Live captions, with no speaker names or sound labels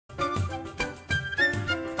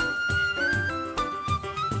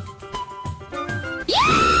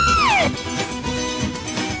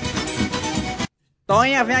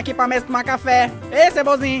Tonha, vem aqui pra mesa tomar café. Ei,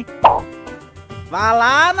 Cebozinho. Vá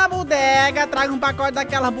lá na bodega, traga um pacote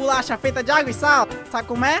daquela bolacha feita de água e sal. Sabe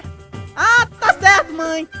como é? Ah, tá certo,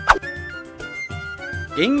 mãe.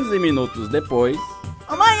 15 minutos depois.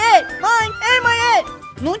 Ô, mãe, ei!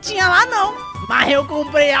 Não tinha lá não. Mas eu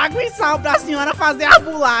comprei água e sal pra senhora fazer a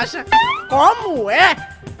bolacha. Como é?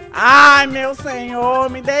 Ai, meu senhor,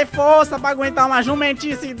 me dê força pra aguentar uma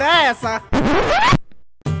jumentice dessa.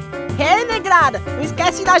 Ei, negrada, não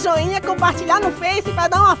esquece de dar joinha, compartilhar no Face pra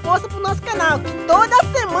dar uma força pro nosso canal, que toda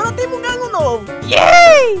semana tem um ganho novo.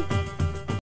 Yeah!